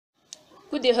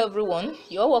Good day everyone,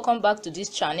 you're welcome back to this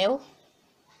channel.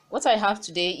 What I have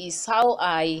today is how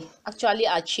I actually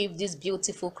achieved this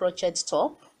beautiful crochet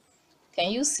top. Can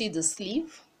you see the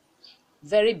sleeve?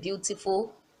 Very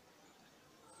beautiful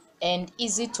and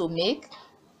easy to make.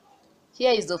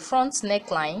 Here is the front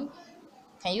neckline.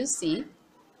 Can you see?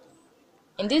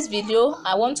 In this video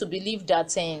I want to believe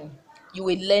that you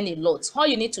will learn a lot. All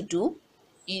you need to do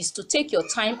is to take your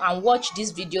time and watch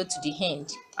this video to the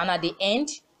end, and at the end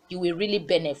you will really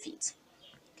benefit.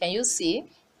 Can you see?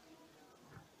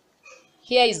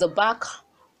 Here is the back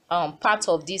part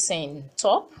of this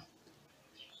top.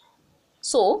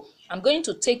 So I'm going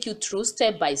to take you through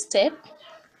step by step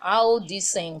how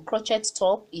this crochet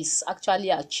top is actually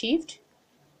achieved,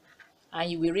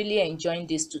 and you will really enjoy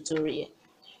this tutorial.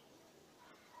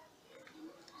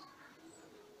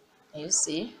 Can you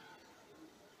see?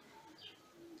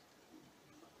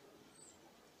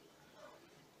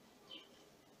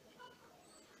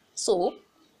 So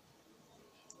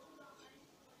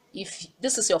if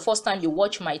this is your first time you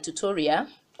watch my tutorial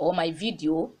or my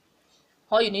video,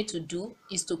 all you need to do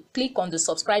is to click on the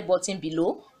subscribe button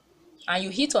below and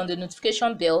you hit on the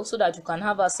notification bell so that you can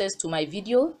have access to my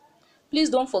video.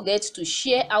 Please don't forget to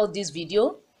share out this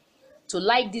video, to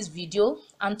like this video,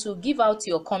 and to give out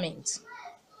your comments.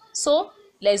 So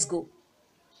let's go.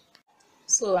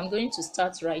 So I'm going to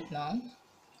start right now.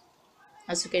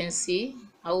 As you can see,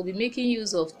 I will be making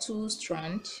use of 2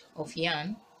 strands of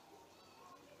yarn.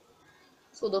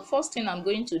 So the first thing I'm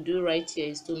going to do right here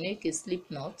is to make a slip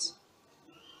knot.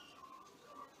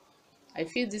 I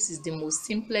feel this is the most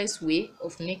simplest way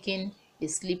of making a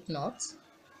slip knot.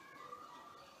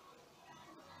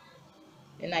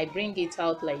 Then I bring it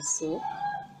out like so.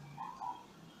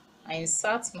 I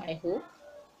insert my hook.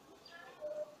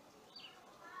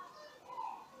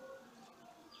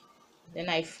 Then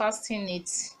I fasten it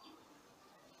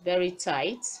very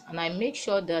tight and I make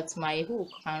sure that my hook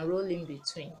can roll in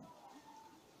between.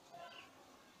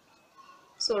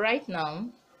 So right now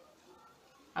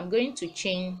I'm going to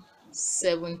chain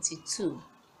 72.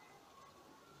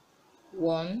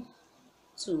 1,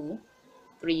 2,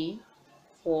 3,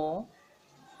 4,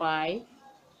 5,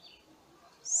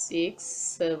 6,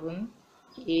 7,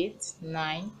 8,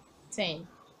 9, 10,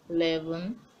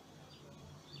 11,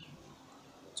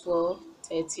 12,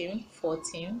 13,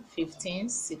 14, 15,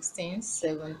 16,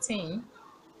 17,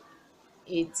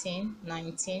 18,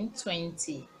 19,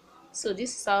 20. So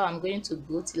this is how I'm going to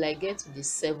go till I get to the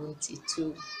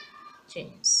 72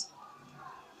 chains.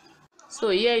 So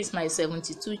here is my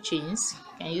 72 chains.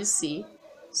 Can you see?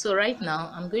 So right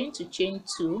now I'm going to chain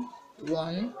 2,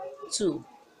 1, 2.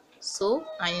 So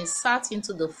I insert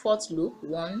into the 4th loop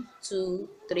 1, 2,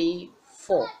 3,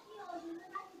 4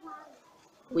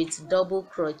 with double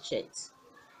crochet.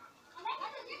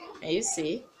 Can you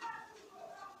see?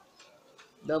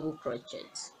 Double crochet.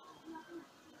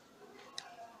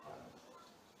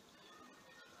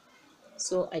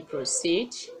 So I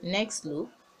proceed, next loop,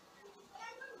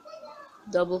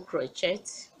 double crochet,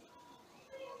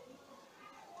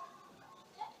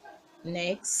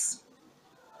 next,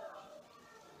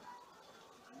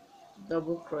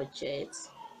 double crochet,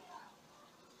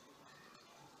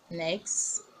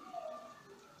 next,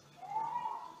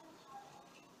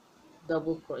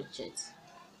 double crochet.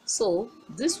 So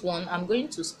this one I'm going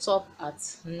to stop at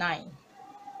 9.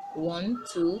 1,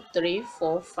 2, 3,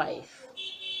 4, 5.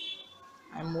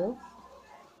 I move,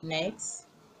 next,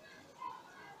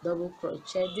 double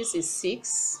crochet. This is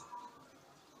 6,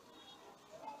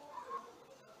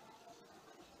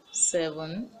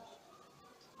 7,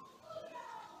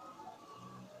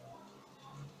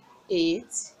 8,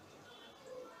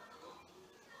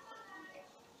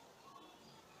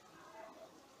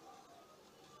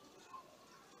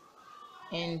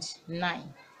 and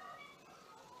 9.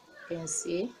 You can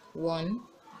see 1,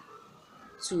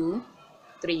 2,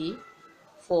 3,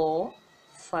 4,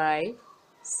 5,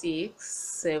 6,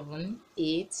 7,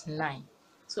 8, 9.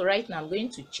 So right now I'm going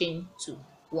to chain 2.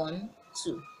 1,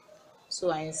 2. So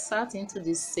I insert into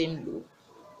this same loop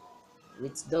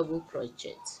with double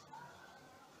crochet.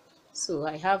 So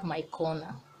I have my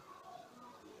corner.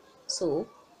 So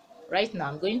right now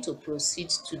I'm going to proceed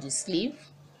to the sleeve.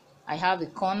 I have a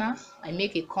corner. I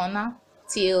make a corner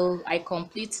till I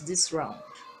complete this round.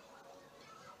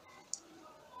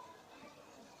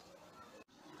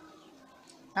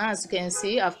 As you can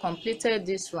see, I've completed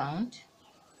this round.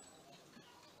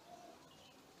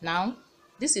 Now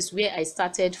this is where I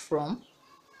started from,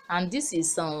 and this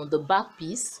is the back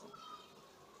piece,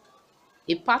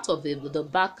 a part of the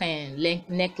back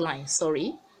neckline,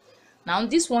 sorry. Now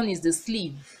this one is the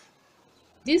sleeve.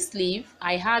 This sleeve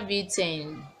I have it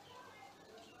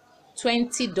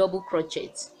 20 double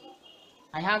crochet.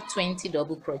 I have 20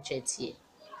 double crochet here.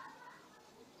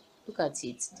 Look at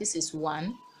it. This is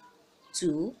 1,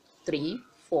 2, 3,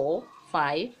 4,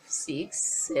 5, 6,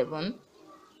 7,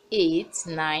 8,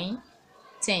 9,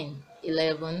 10,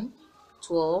 11,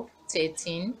 12,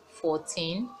 13,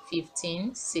 14,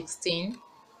 15, 16,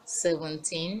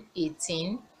 17,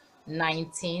 18,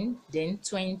 19, then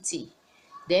 20.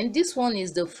 Then this one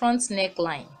is the front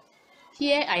neckline.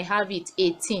 Here I have it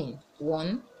 18.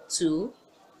 1, 2,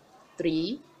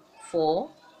 3, 4,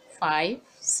 5,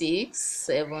 6,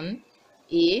 7,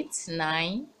 8,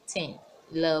 9, 10,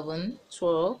 11,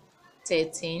 12,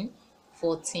 13,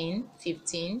 14,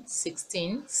 15,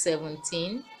 16,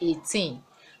 17, 18.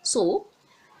 So,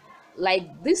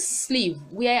 like this sleeve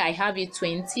where I have it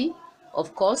 20,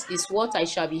 of course, is what I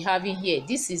shall be having here.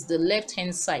 This is the left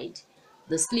hand side,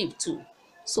 the sleeve too.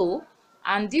 So,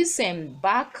 and this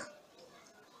back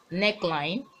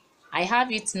neckline, I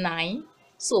have it 9.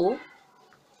 So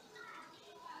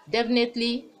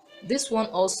definitely this one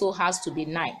also has to be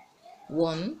 9.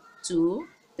 1, 2,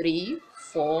 3,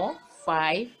 4,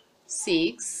 5,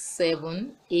 6,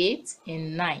 7, 8,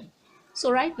 and 9.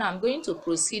 So right now I'm going to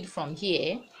proceed from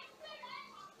here.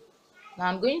 Now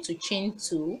I'm going to chain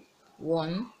 2,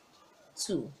 1,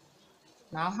 2.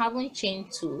 Now having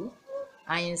chained 2,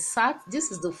 I insert.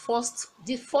 This is the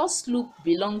first loop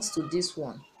belongs to this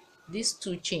one, these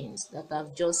 2 chains that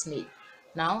I've just made.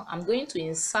 Now I'm going to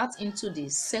insert into the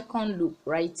second loop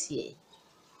right here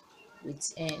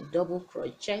with a double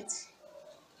crochet.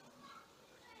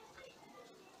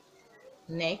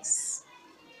 Next,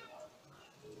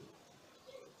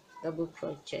 double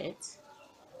crochet.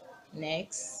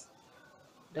 Next,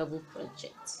 double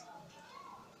crochet.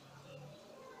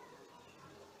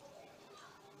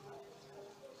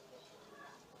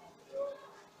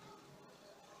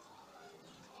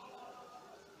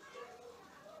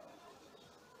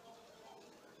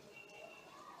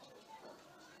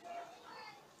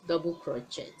 Double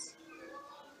crochet.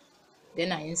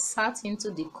 Then I insert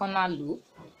into the corner loop,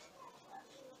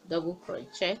 double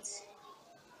crochet.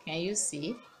 Can you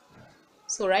see?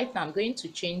 So right now I'm going to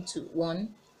chain 2, 1,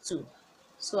 2.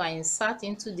 So I insert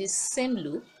into this same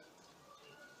loop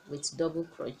with double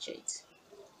crochet.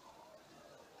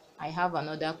 I have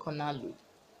another corner loop,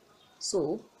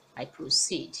 so I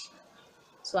proceed.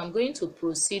 So I'm going to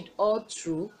proceed all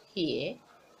through here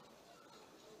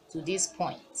to this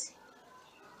point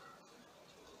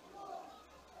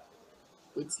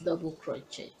with double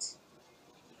crochet.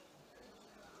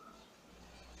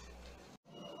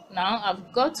 Now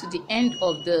I've got to the end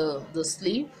of the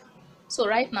sleeve. So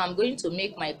right now I'm going to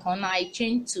make my corner. I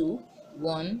chain 2,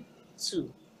 1,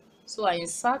 2. So I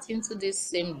insert into this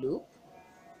same loop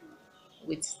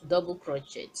with double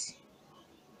crochet.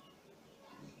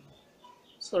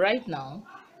 So right now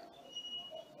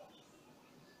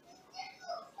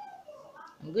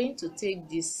I'm going to take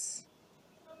this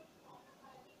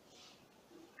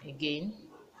again.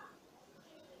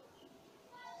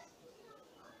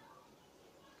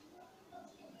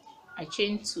 I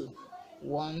chain 2,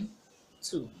 1,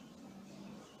 2.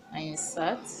 I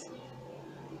insert,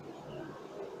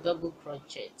 double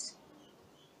crochet.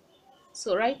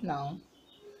 So right now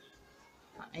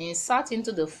I insert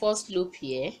into the first loop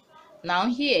here. Now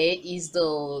here is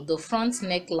the front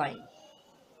neckline,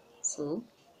 so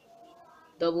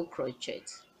double crochet.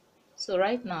 So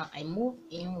right now I move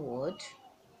inward.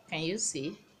 Can you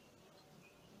see?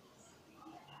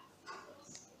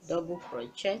 Double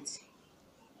crochet.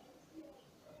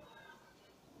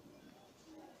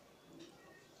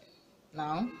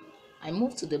 Now I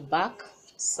move to the back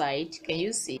side. Can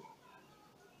you see?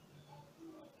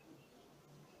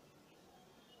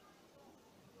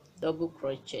 Double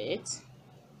crochet.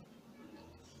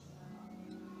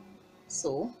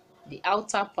 So the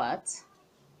outer part,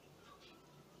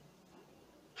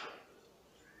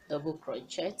 double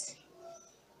crochet.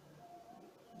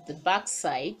 The back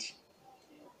side,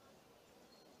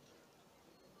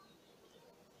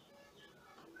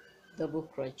 double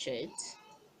crochet.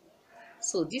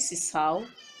 So this is how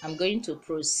I'm going to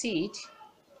proceed.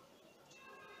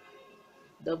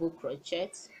 Double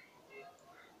crochet.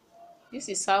 This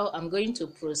is how I'm going to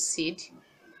proceed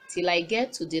till I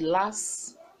get to the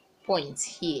last point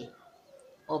here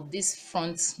of this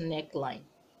front neckline.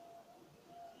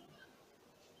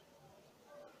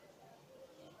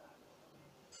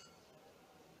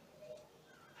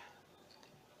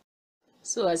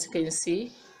 So as you can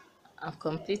see, I've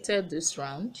completed this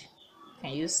round.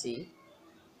 Can you see?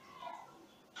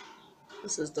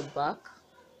 This is the back.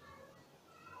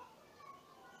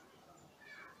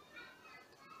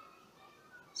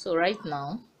 So right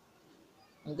now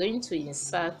I'm going to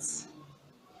insert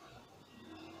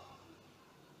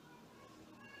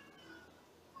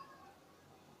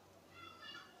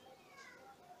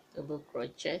double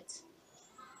crochet,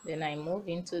 then I move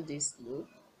into this loop,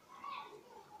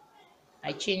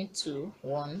 I chain 2,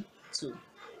 1, 2,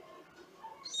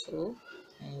 so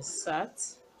insert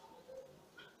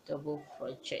double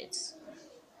crochet.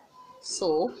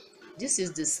 So this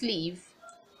is the sleeve.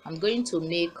 I'm going to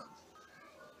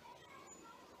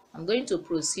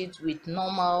proceed with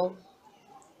normal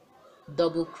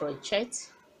double crochet.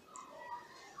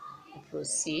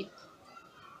 Proceed.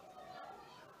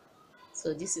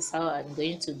 So this is how I'm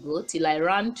going to go till I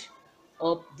round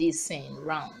up this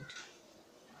round.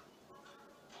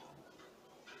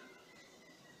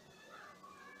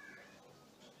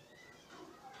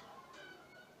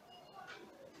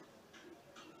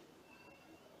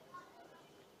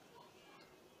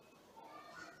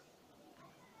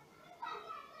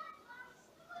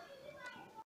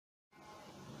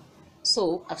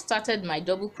 So I've started my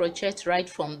double crochet right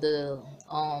from the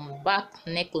back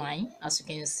neckline. As you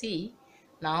can see,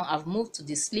 now I've moved to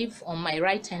the sleeve on my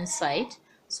right hand side,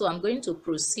 so I'm going to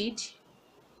proceed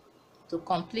to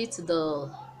complete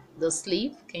the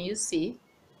sleeve. Can you see?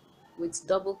 With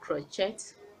double crochet,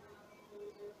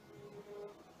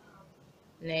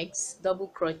 next double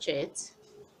crochet,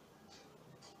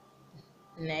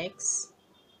 next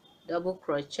double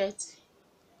crochet,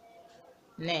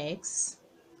 next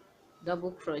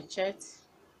double crochet.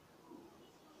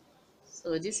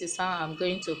 So this is how I'm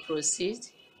going to proceed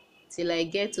till I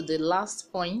get to the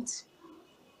last point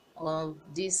of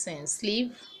this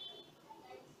sleeve,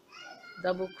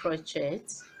 double crochet,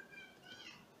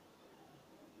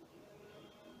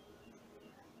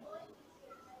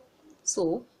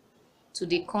 so to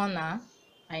the corner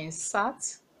I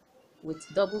insert with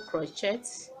double crochet.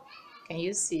 Can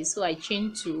you see? So I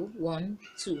chain 2, 1,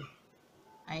 2,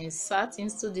 I insert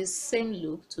into this same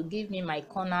loop to give me my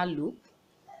corner loop.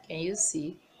 Can you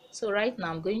see? So right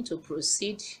now I'm going to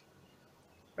proceed.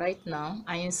 Right now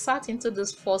I insert into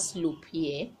this first loop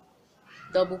here,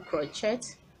 double crochet,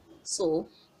 so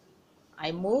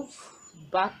I move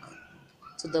back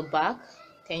to the back.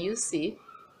 Can you see?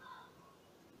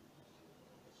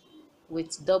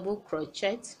 With double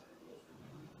crochet,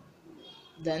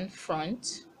 then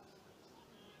front,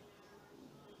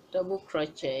 double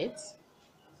crochet,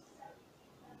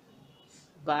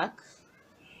 back,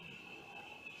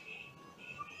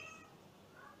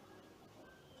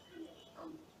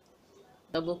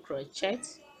 double crochet,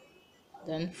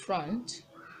 then front.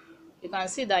 You can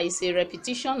see that it's a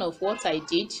repetition of what I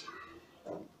did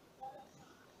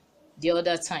the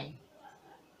other time.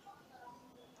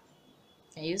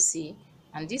 Can you see?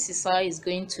 And this is how it's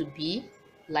going to be,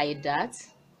 like that,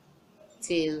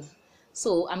 till.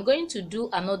 So I'm going to do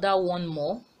another one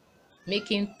more,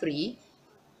 making 3,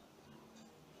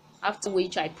 after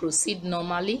which I proceed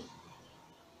normally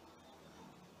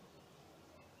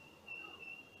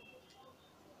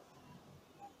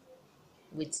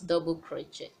with double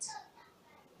crochet.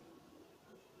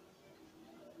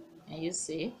 And you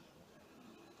see?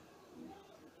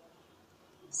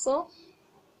 So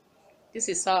this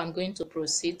is how I'm going to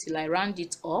proceed till I round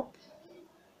it up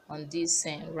on this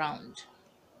round.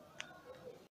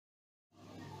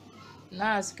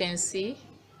 Now as you can see,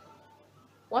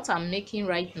 what I'm making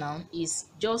right now is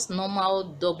just normal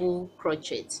double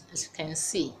crochet, as you can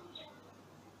see.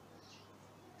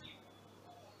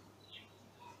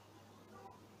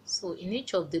 So in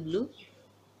each of the loop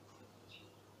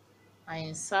I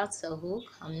insert a hook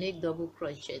and make double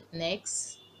crochet,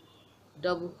 next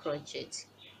double crochet.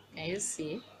 Can you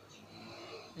see?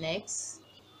 Next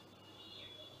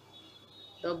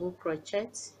double crochet,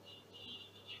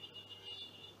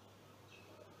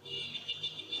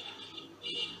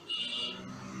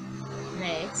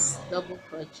 next double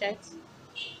crochet,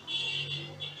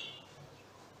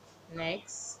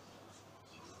 next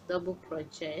double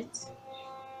crochet,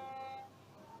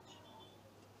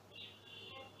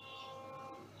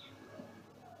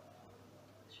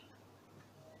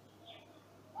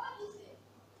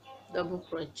 double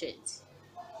crochet.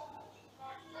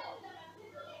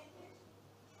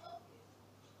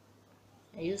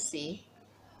 And you see,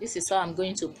 this is how I'm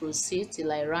going to proceed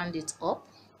till I round it up.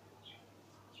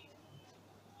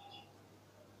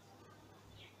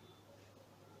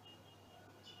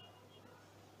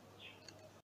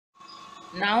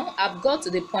 Now I've got to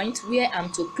the point where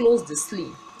I'm to close the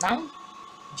sleeve. Now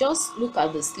just look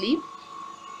at the sleeve.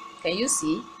 Can you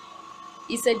see?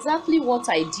 It's exactly what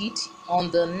I did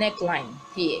on the neckline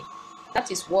here.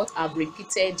 That is what I've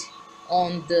repeated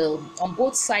on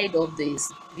both sides of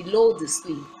this, below the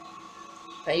sleeve.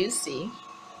 Can you see?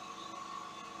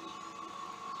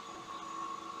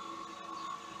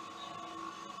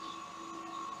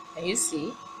 Can you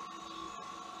see?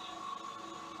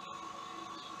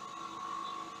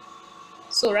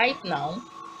 So right now,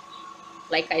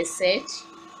 like I said,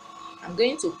 I'm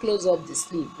going to close up the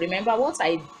sleeve. Remember what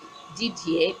I did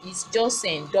here is just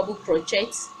double crochet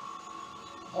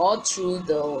all through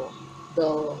the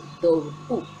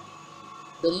hook,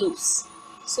 the loops.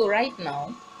 So right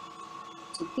now,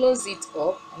 to close it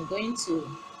up, I'm going to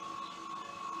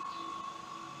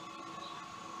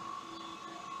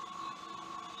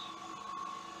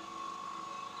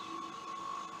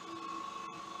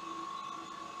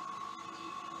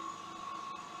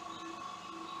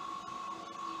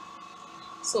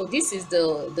so this is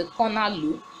the corner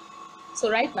loop.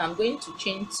 So right now I'm going to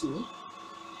chain 2,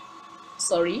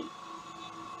 sorry,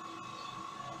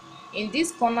 in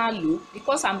this corner loop.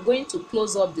 Because I'm going to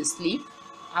close up the sleeve,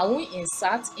 I will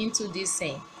insert into this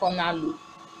corner loop.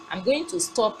 I'm going to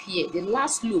stop here, the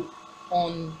last loop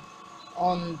on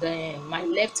my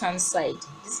left hand side.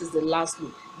 This is the last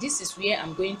loop. This is where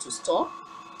I'm going to stop.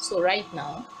 So right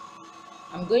now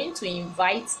I'm going to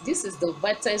invite, this is the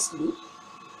vertex loop,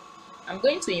 I'm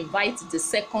going to invite the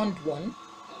second one.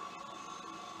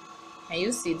 And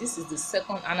you see this is the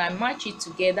second, and I match it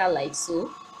together like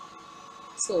so.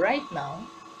 So right now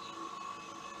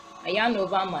I yarn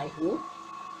over my hook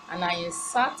and I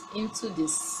insert into the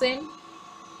same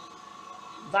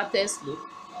vertex loop,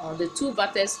 the two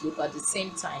vertex loop at the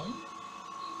same time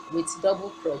with double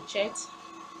crochet.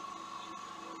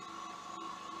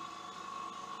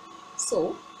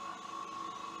 So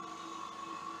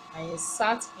I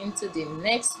insert into the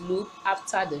next loop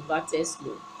after the vertex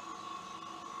loop,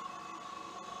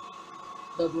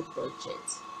 double crochet.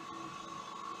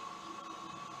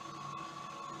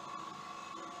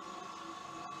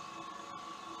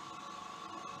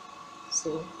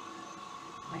 So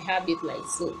I have it like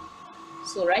so.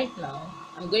 So right now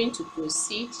I'm going to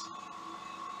proceed,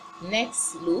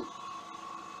 next loop,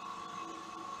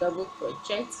 double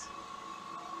crochet,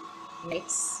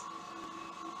 next,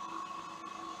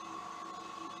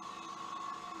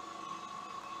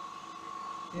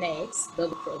 next,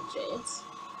 double crochet,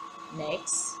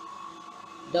 next,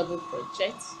 double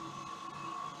crochet.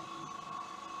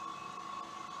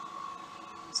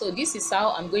 So this is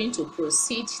how I'm going to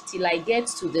proceed till I get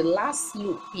to the last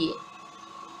loop here.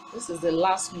 This is the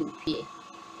last loop here.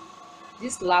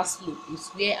 This last loop is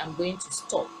where I'm going to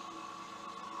stop.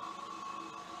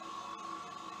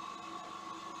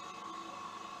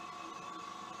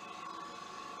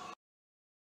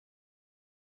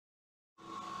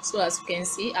 So as you can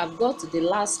see, I've got to the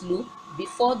last loop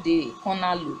before the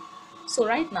corner loop. So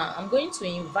right now I'm going to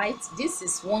invite, this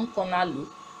is one corner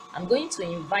loop, I'm going to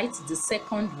invite the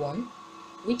second one,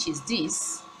 which is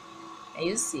this, and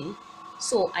you see,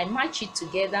 so I match it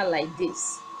together like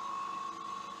this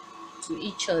to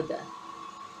each other.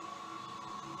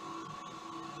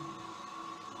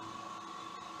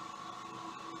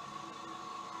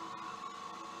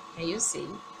 And you see,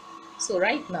 so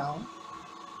right now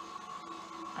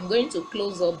I'm going to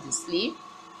close up the sleeve,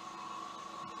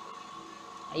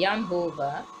 I yarn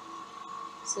over,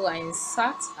 so I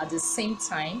insert at the same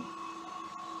time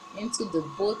into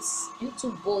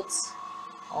both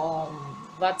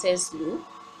vertex loop,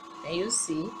 and you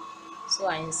see, so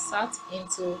I insert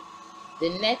into the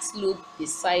next loop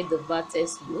beside the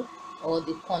vertex loop or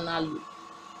the corner loop.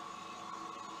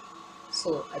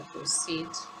 So I proceed.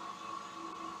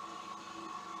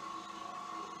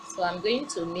 So I'm going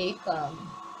to make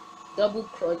double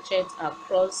crochet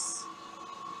across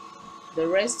the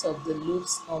rest of the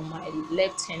loops on my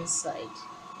left hand side.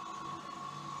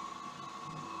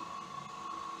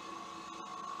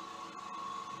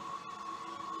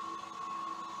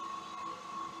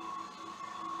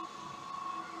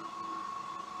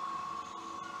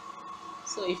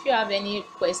 So if you have any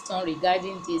question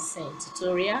regarding this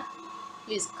tutorial,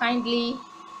 please kindly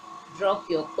drop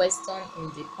your question in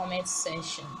the comment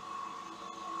section.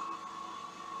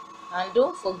 And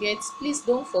don't forget, please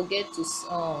don't forget to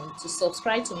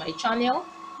subscribe to my channel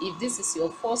if this is your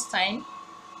first time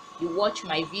you watch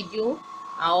my video,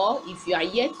 or if you are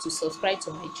yet to subscribe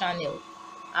to my channel.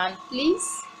 And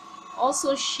please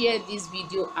also share this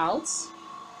video out.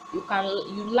 You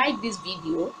like this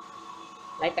video,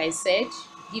 like I said,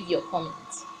 give your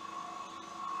comment.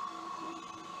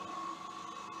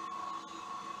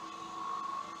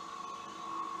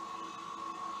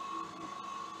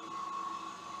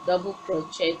 Double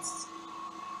crochet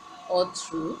all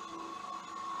through,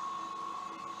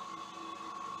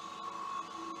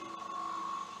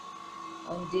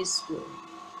 on this row.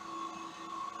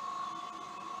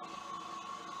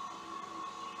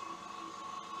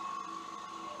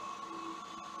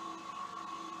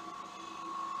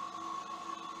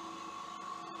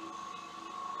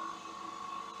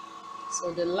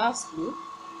 So the last loop,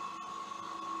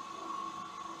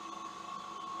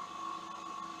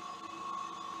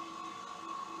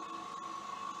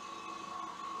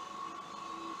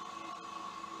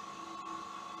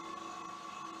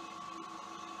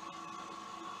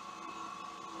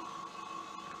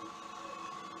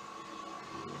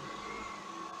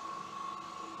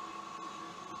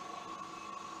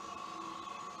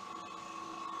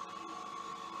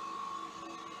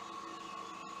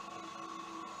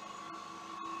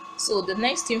 so the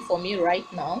next thing for me right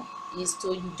now is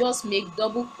to just make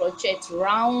double crochet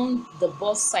round the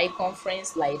bust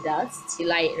circumference like that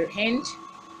till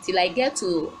I get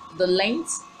to the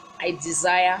length I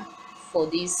desire for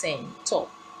this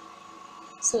top.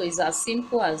 So it's as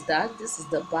simple as that. This is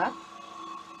the back.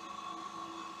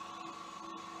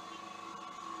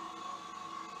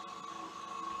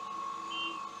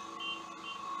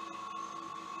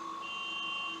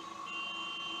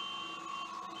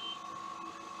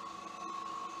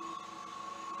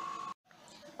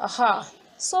 Aha,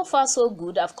 so far so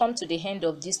good. I've come to the end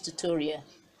of this tutorial.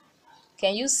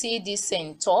 Can you see this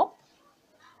top?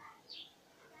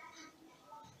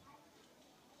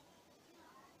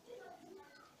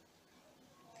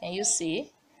 Can you see?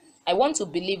 I want to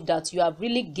believe that you have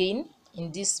really gained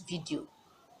in this video.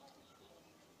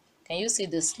 Can you see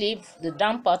the sleeve, the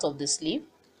down part of the sleeve?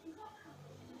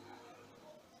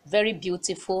 Very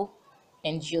beautiful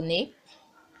and unique.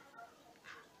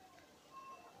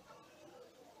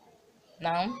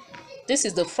 Now, this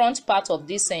is the front part of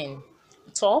this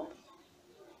top.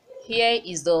 Here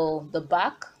is the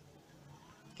back.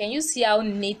 Can you see how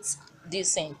neat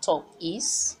this top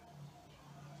is?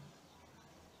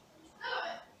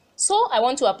 So I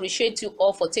want to appreciate you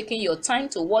all for taking your time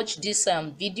to watch this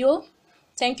video.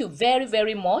 Thank you very,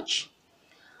 very much.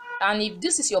 And if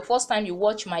this is your first time you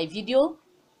watch my video,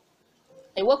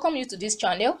 I welcome you to this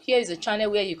channel. Here is a channel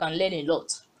where you can learn a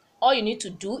lot. All you need to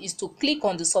do is to click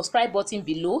on the subscribe button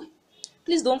below.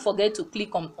 Please don't forget to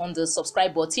click on the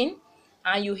subscribe button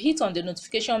and you hit on the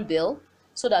notification bell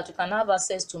so that you can have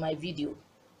access to my video.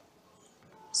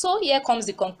 So here comes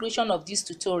the conclusion of this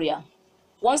tutorial.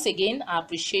 Once again, I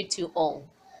appreciate you all.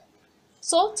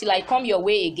 So till I come your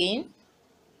way again,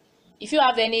 if you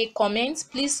have any comments,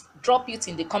 please drop it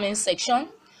in the comment section.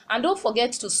 And don't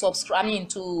forget to subscribe,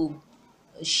 to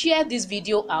share this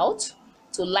video out,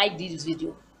 to like this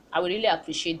video. I will really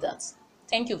appreciate that.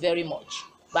 Thank you very much.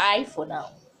 Bye for now.